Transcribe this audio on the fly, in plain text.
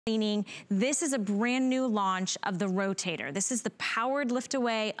cleaning. This is a brand new launch of the Rotator. This is the powered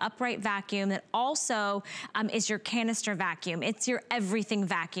LiftAway upright vacuum that also is your canister vacuum. It's your everything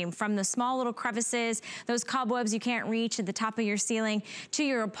vacuum, from the small little crevices, those cobwebs you can't reach at the top of your ceiling, to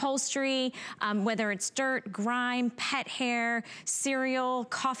your upholstery, whether it's dirt, grime, pet hair, cereal,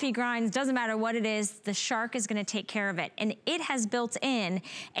 coffee grinds, doesn't matter what it is, the Shark is gonna take care of it. And it has built in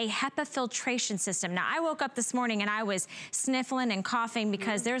a HEPA filtration system. Now, I woke up this morning and I was sniffling and coughing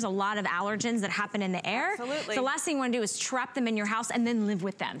because there's a lot of allergens that happen in the air. Absolutely. The last thing you wanna do is trap them in your house and then live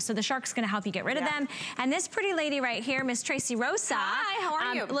with them. So the Shark's gonna help you get rid of them. And this pretty lady right here, Miss Tracy Rosa. Hi, how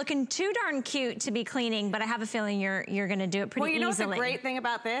are you? Looking too darn cute to be cleaning, but I have a feeling you're gonna do it pretty easily. Well, you know what's the great thing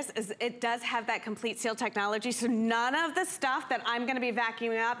about this is it does have that complete seal technology, so none of the stuff that I'm gonna be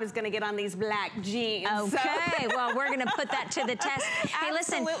vacuuming up is gonna get on these black jeans. Okay, well, we're gonna put that to the test. Hey,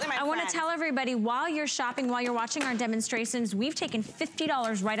 listen, I wanna tell everybody, while you're shopping, while you're watching our demonstrations, we've taken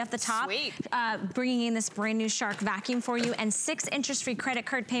 $50 right off the top. Sweet. Bringing in this brand new Shark vacuum for you, and 6 interest-free credit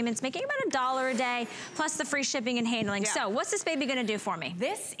card payments, making about $1 a day, plus the free shipping and handling. So what's this baby gonna do for me?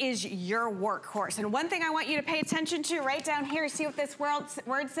 This is your workhorse. And one thing I want you to pay attention to right down here, see what this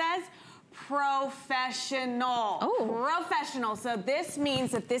word says? Professional. Oh. Professional. So this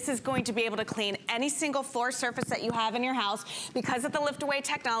means that this is going to be able to clean any single floor surface that you have in your house. Because of the LiftAway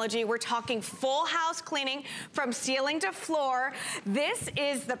technology, we're talking full house cleaning from ceiling to floor. This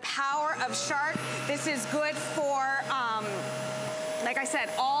is the power of Shark. This is good for, like I said,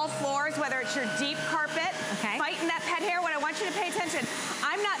 all floors, whether it's your deep carpet, fighting that pet hair. What I want you to pay attention,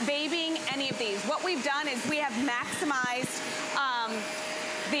 I'm not babying any of these. What we've done is we have maximized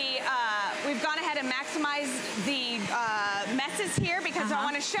we've gone ahead and maximized the messes here, because I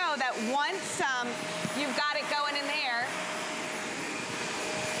want to show that once you've got it going in there,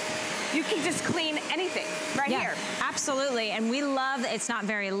 you can just clean anything right here. Absolutely, and we love that it's not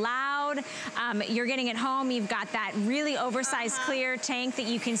very loud. You're getting it home, you've got that really oversized clear tank that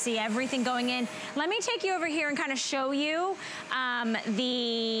you can see everything going in. Let me take you over here and kind of show you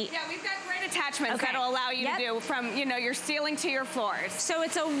the... Yeah, we've got great attachments that'll allow you to do from, you know, your ceiling to your floors. So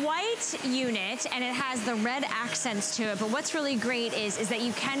it's a white unit and it has the red accents to it, but what's really great is that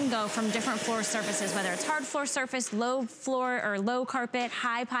you can go from different floor surfaces, whether it's hard floor surface, low floor or low carpet,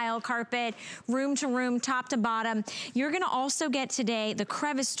 high pile carpet, room to room, top to bottom. You're gonna also get today the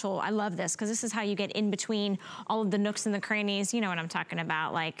Crevice tool. I love this because this is how you get in between all of the nooks and the crannies. You know what I'm talking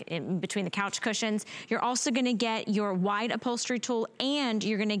about, like in between the couch cushions. You're also gonna get your wide upholstery tool, and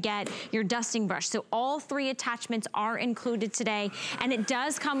you're gonna get your dusting brush. So all 3 attachments are included today, and it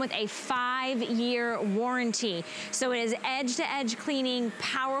does come with a 5-year warranty. So it is edge-to-edge cleaning,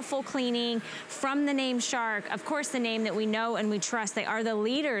 powerful cleaning from the name Shark. Of course, the name that we know and we trust. They are the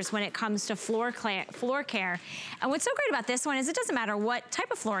leaders when it comes to floor care. And what's so great about this one is it doesn't matter what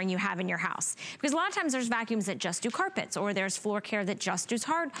type of flooring you have in your house, because a lot of times there's vacuums that just do carpets, or there's floor care that just does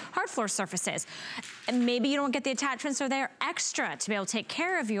hard floor surfaces. And maybe you don't get the attachments, or they're extra to be able to take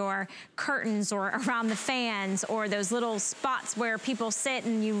care of your curtains or around the fans, or those little spots where people sit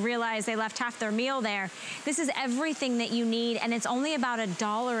and you realize they left half their meal there. This is everything that you need, and it's only about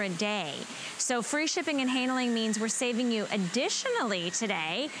 $1 a day. So free shipping and handling means we're saving you additionally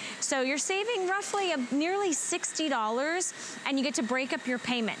today. So you're saving roughly nearly $60, and you get to break up your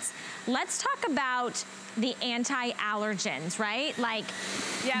payments. Let's talk about the anti-allergens, right? Like,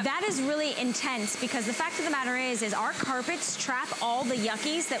 that is really intense, because the fact of the matter is our carpets trap all the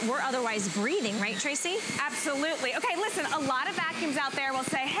yuckies that we're otherwise breathing, right, Tracy? Absolutely. Okay, listen, a lot of vacuums out there will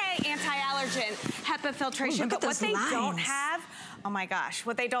say, hey, anti-allergen, HEPA filtration, but what they don't have, oh my gosh,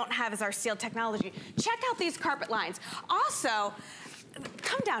 what they don't have is our seal technology. Check out these carpet lines. Also,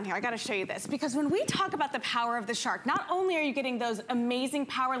 come down here, I gotta show you this, because when we talk about the power of the Shark, not only are you getting those amazing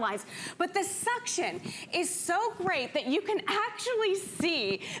power lines, but the suction is so great that you can actually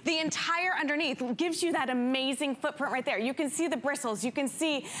see the entire underneath. It gives you that amazing footprint right there. You can see the bristles, you can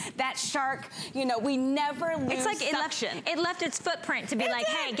see that Shark, you know, we never lose suction. It left its footprint to be like,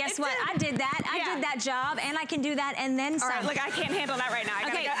 hey, guess what? I did that, I did that job, and I can do that, and then some. All right, look, I can't handle that right now.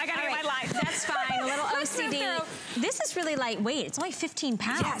 I gotta get my line. That's fine, a little OCD. This is really lightweight, it's only 15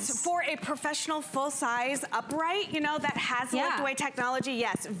 pounds. Yes, for a professional full-size upright, you know, that has the LiftAway technology,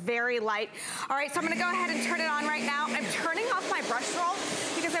 yes, very light. All right, so I'm gonna go ahead and turn it on right now. I'm turning off my brush roll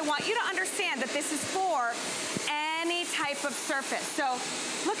because I want you to understand that this is for any type of surface. So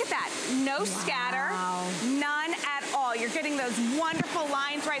look at that, no scatter, none at all. You're getting those wonderful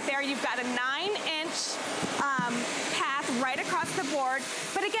lines right there. You've got a 9-inch path right across the board.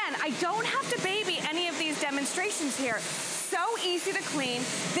 But again, I don't have to baby any of these demonstrations here. so easy to clean.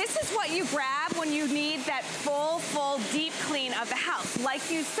 This is what you grab when you need that full, deep clean of the house. Like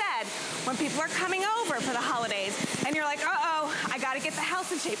you said, when people are coming over for the holidays, and you're like, uh-oh, I gotta get the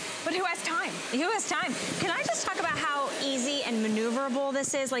house in shape. But who has time? Who has time? Can I just talk about how easy and maneuverable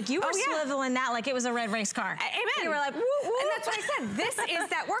this is? Like, you were swiveling that like it was a red race car. Amen. You were like, woo, woo. And that's what I said. This is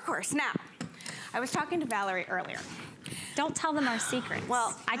that workhorse. Now, I was talking to Valerie earlier. Don't tell them our secrets.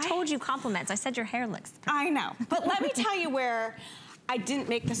 Well, I told you compliments. I said your hair looks good. I know. But let me tell you where I didn't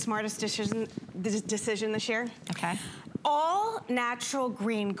make the smartest decision this year. Okay. All natural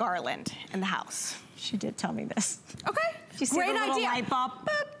green garland in the house. She did tell me this. Okay. Great idea. Light bulb.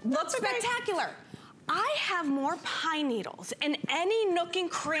 Looks spectacular. I have more pine needles in any nook and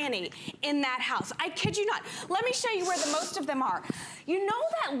cranny in that house. I kid you not. Let me show you where the most of them are. You know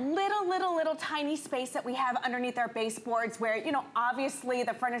that little tiny space that we have underneath our baseboards where, you know, obviously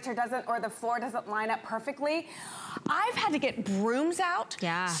the furniture doesn't or the floor doesn't line up perfectly? I've had to get brooms out,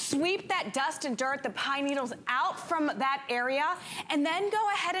 sweep that dust and dirt, the pine needles out from that area, and then go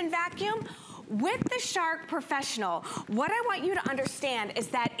ahead and vacuum. With the Shark Professional, what I want you to understand is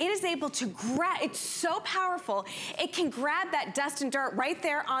that it is able to grab, it's so powerful, it can grab that dust and dirt right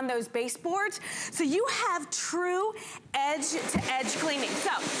there on those baseboards, so you have true edge-to-edge cleaning.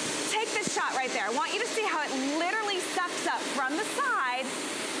 So, take this shot right there. I want you to see how it literally sucks up from the side.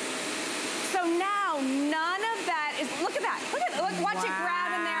 So now, none of that is, look at that. Look, watch it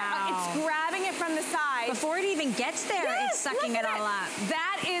grab in there. It's grabbing it from the side. Before it even gets there, it's sucking it all up.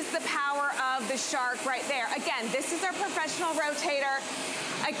 That is the power of the Shark right there. Again, this is our professional rotator.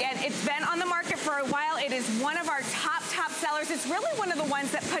 Again, it's been on the market for a while. It is one of our top sellers. It's really one of the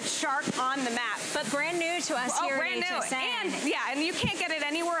ones that put Shark on the map. But brand new to us here at HSN. And you can't get it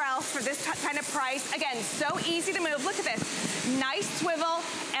anywhere else for this kind of price. Again, so easy to move. Look at this. Nice swivel,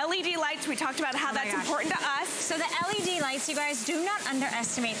 LED lights. We talked about how that's important to us. So the LED lights, you guys, do not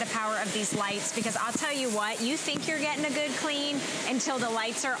underestimate the power of these lights, because I'll tell you what, you think you're getting a good clean until the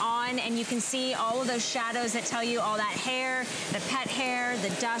lights are on and you can see all of those shadows that tell you all that hair, the pet hair, the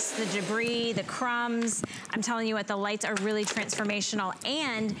dust, the debris, the crumbs. I'm telling you what, the lights are really transformational,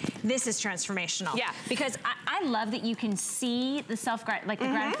 and this is transformational. Yeah. Because I love that you can see the the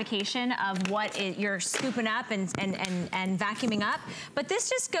gratification of what you're scooping up and vacuuming up, but this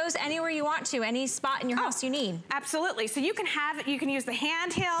just goes anywhere you want to, any spot in your house you need. Absolutely. So you can use the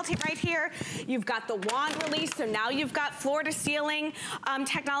handheld right here. You've got the wand release, so now you've got floor to ceiling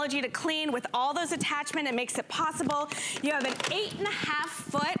technology to clean with all those attachments. It makes it possible. You have an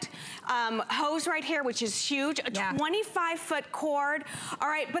 8.5-foot hose right here, which is huge, a 25-foot cord. All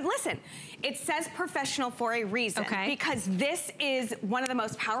right, but listen, it says professional for a reason, because this is one of the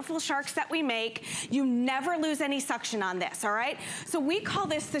most powerful Sharks that we make. You never lose any suction on this, all right? So we call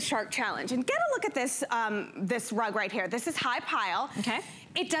this the Shark Challenge. And get a look at this, this rug right here. This is high pile. Okay.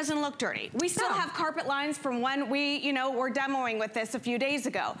 It doesn't look dirty. We still have carpet lines from when we, were demoing with this a few days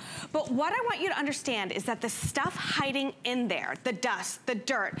ago. But what I want you to understand is that the stuff hiding in there, the dust, the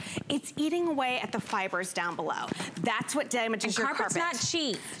dirt, it's eating away at the fibers down below. That's what damages your carpet. Carpet's not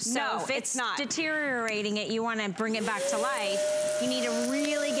cheap. So if it's not deteriorating it, you want to bring it back to life, you need to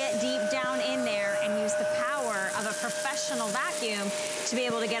really get deep down in there and use the power of a professional vacuum to be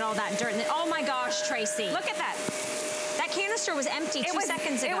able to get all that dirt. And oh my gosh, Tracy. Look at that. That canister was empty 2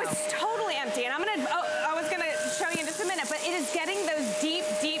 seconds ago. It was totally empty, and I was gonna show you in just a minute, but it is getting those deep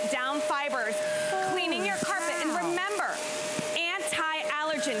down fibers, cleaning your carpet. And remember,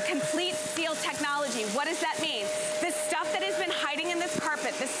 anti-allergen, complete seal technology. What does that mean? The stuff that has been hiding in this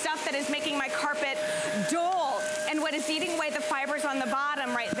carpet, the stuff that is making my carpet dull, and what is eating away the fibers on the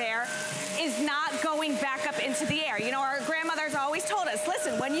bottom right there, is not going back up into the air. You know, our grandmothers always told us,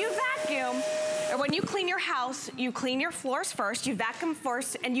 listen, when you vacuum, or when you clean your house, you clean your floors first, you vacuum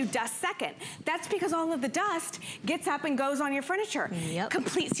first, and you dust second. That's because all of the dust gets up and goes on your furniture. Yep.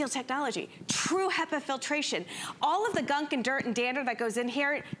 Complete seal technology, true HEPA filtration. All of the gunk and dirt and dander that goes in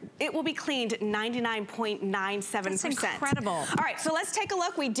here, it will be cleaned 99.97%. That's incredible. All right, so let's take a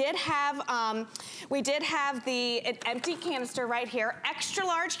look. We did have an empty canister right here, extra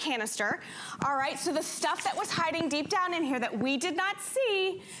large canister. All right, so the stuff that was hiding deep down in here that we did not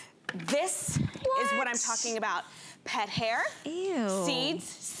see, this is what I'm talking about. Pet hair, seeds,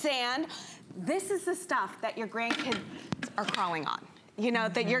 sand. This is the stuff that your grandkids are crawling on. You know,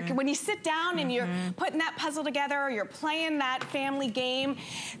 that when you sit down and you're putting that puzzle together, or you're playing that family game,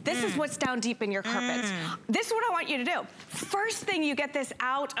 this is what's down deep in your carpets. This is what I want you to do. First thing you get this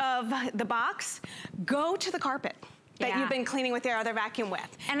out of the box, go to the carpet. that you've been cleaning with your other vacuum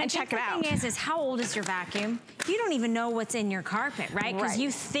with. And check it out. The thing is how old is your vacuum? You don't even know what's in your carpet, right? Because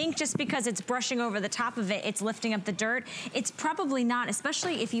you think just because it's brushing over the top of it, it's lifting up the dirt. It's probably not,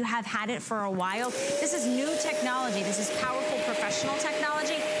 especially if you have had it for a while. This is new technology. This is powerful professional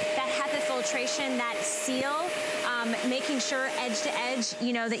technology. That HEPA filtration, that seal, making sure edge to edge,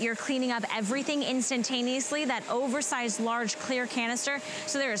 you know, that you're cleaning up everything instantaneously, that oversized large clear canister,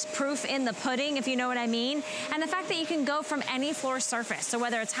 so there is proof in the pudding, if you know what I mean. And the fact that you can go from any floor surface, so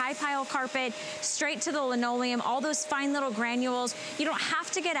whether it's high pile carpet, straight to the linoleum, all those fine little granules, you don't have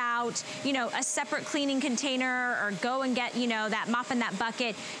to get out, you know, a separate cleaning container or go and get, you know, that mop and that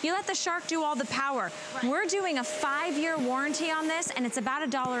bucket. You let the shark do all the power. We're doing a 5-year warranty on this, and it's about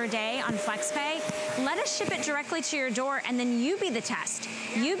 $1 a day on FlexPay. Let us ship it directly to your door, and then you be the test.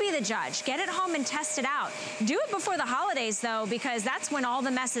 You be the judge. Get it home and test it out. Do it before the holidays, though, because that's when all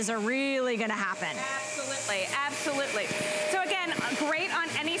the messes are really gonna happen. Absolutely, absolutely. So again, great on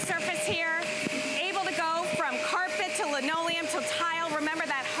any surface here. Able to go from carpet to linoleum to tile. Remember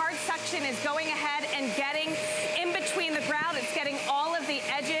that hard suction is going ahead and getting in between the grout. It's getting all of the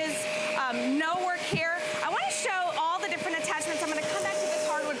edges. No work here. I want to show all the different attachments. I'm going to come back to this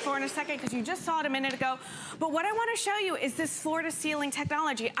hardwood floor in a second because you just saw it a minute ago. But what I want to show you is this floor to ceiling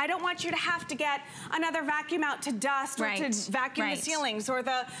technology. I don't want you to have to get another vacuum out to dust or to vacuum the ceilings or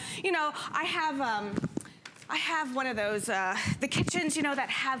the, you know, I have one of those, the kitchens, you know, that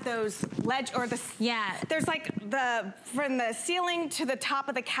have those ledge or the, there's like from the ceiling to the top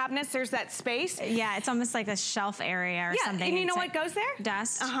of the cabinets, there's that space. Yeah, it's almost like a shelf area or something. And you know what goes there?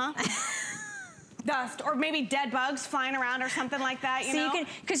 Dust. Dust, or maybe dead bugs flying around or something like that, you know? You can,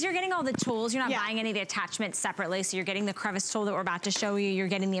 because you're getting all the tools, you're not buying any of the attachments separately, so you're getting the crevice tool that we're about to show you, you're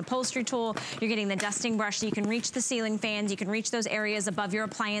getting the upholstery tool, you're getting the dusting brush, so you can reach the ceiling fans, you can reach those areas above your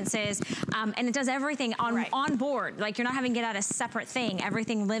appliances, and it does everything on board. Like, you're not having to get out a separate thing,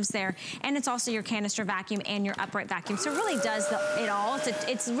 everything lives there, and it's also your canister vacuum and your upright vacuum, so it really does it all.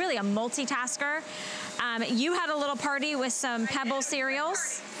 It's really a multitasker. You had a little party with some Pebble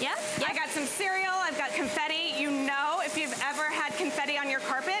cereals. Yeah? I got some cereal, I've got confetti. You know, if you've ever had confetti on your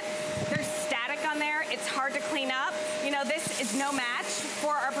carpet, there's static on there. It's hard to clean up. You know, this is no match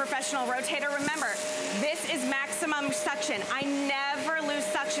for our professional rotator. Remember, this is maximum suction. I never lose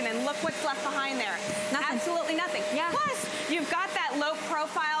suction, and look what's left behind there. Nothing. Absolutely nothing. Plus, you've got that low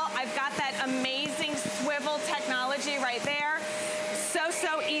profile. I've got that amazing swivel technology right there.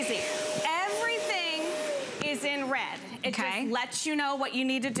 So easy. Everything is in red. It just lets you know what you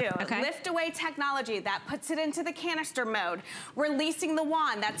need to do. LiftAway technology, that puts it into the canister mode. Releasing the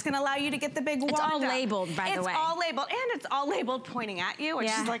wand, that's gonna allow you to get the big wand. It's all labeled, by the way. It's all labeled, and it's all labeled pointing at you,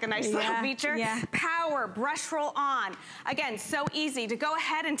 which is like a nice little feature. Power, brush roll on. Again, so easy to go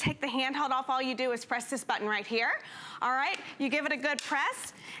ahead and take the handheld off. All you do is press this button right here. All right, you give it a good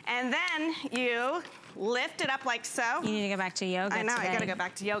press, and then you lift it up like so. You need to go back to yoga I know, today. I gotta go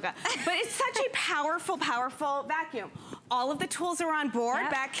back to yoga. But it's such a powerful, powerful vacuum. All of the tools are on board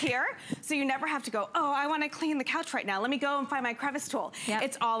back here, so you never have to go, oh, I wanna clean the couch right now. Let me go and find my crevice tool.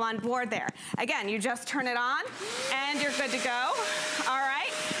 It's all on board there. Again, you just turn it on, and you're good to go. All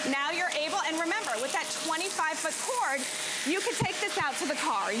right, now you're able, and remember, with that 25-foot cord, you can take this out to the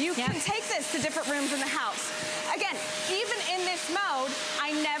car. You can take this to different rooms in the house. Again, even in this mode,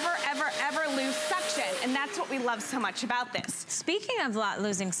 I never, ever lose suction, and that's what we love so much about this. Speaking of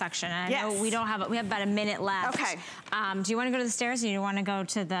losing suction, I know we have about a minute left. Do you want to go to the stairs, or do you want to go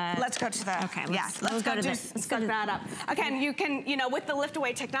to the? Let's go to the. Okay. Let's go to this. Let's go to that up. Again, you can, you know, with the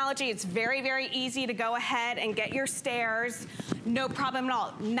LiftAway technology, it's very easy to go ahead and get your stairs. No problem at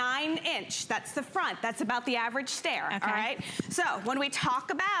all. 9-inch. That's the front. That's about the average stair. All right. So when we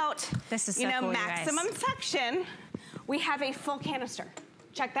talk about, you know, maximum suction, we have a full canister.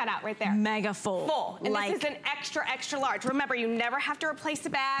 Check that out right there. Mega full. Full. And this is an extra large. Remember, you never have to replace the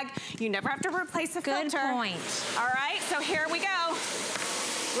bag. You never have to replace the filter. Good point. All right, so here we go.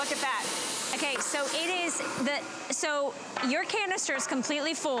 Look at that. Okay, so it is so your canister is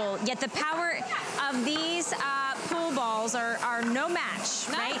completely full, yet the power of these pool balls are no match,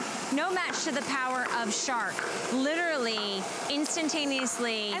 right? No match to the power of Shark. Literally,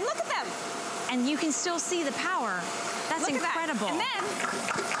 instantaneously. And look at them. And you can still see the power. That's incredible. And then,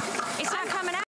 it's not coming out.